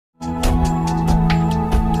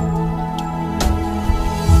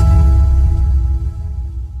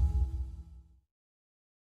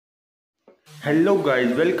Hello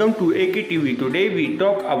guys, welcome to AKTV. Today we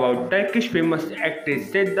talk about Turkish famous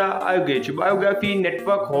actress Sevda Erginci Biography,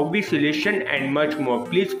 network, hobby selection and much more.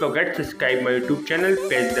 Please forget to subscribe my YouTube channel,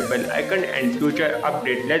 press the bell icon and future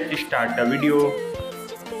update. Let's start the video.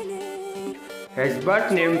 His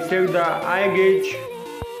birth name Sevda Erginci,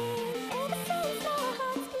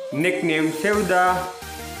 nickname Sevda.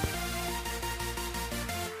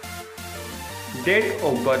 Date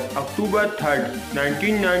of birth October 3rd,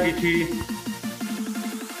 1993.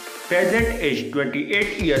 Present age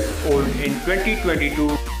 28 years old in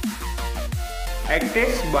 2022.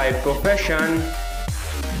 Actress by profession.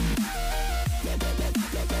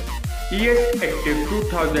 Years active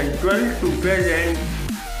 2012 to present.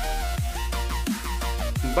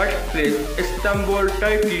 Birthplace Istanbul,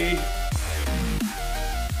 Turkey.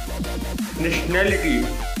 Nationality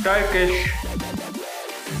Turkish.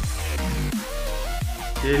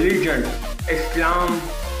 Religion Islam.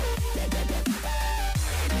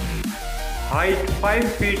 Height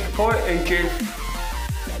 5 feet 4 inches.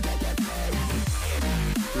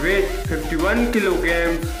 Weight 51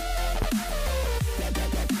 kilograms.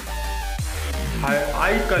 Her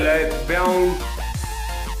eye color brown.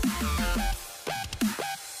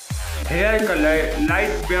 Hair color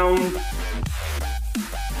light brown.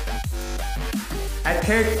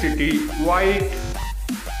 Ethnicity white.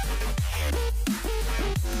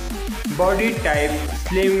 Body type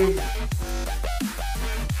slim.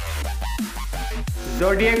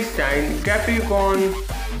 Zodiac sign Capricorn.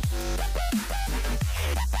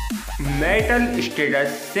 Marital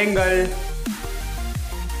status single.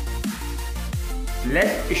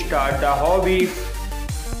 Let's start the hobbies.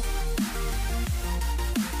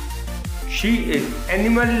 She is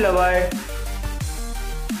animal lover.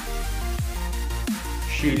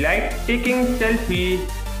 She likes taking selfie.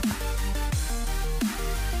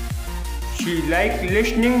 She likes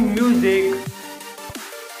listening music.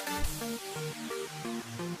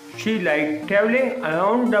 She likes traveling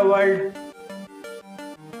around the world.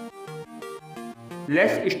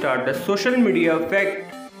 Let's start the social media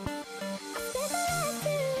fact.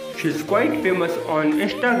 She's quite famous on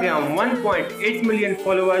Instagram, 1.8 million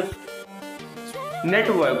followers.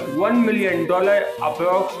 Net worth $1 million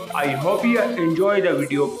approx. I hope you enjoy the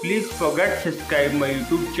video. Please forget to subscribe my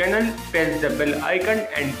YouTube channel, press the bell icon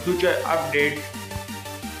and future updates.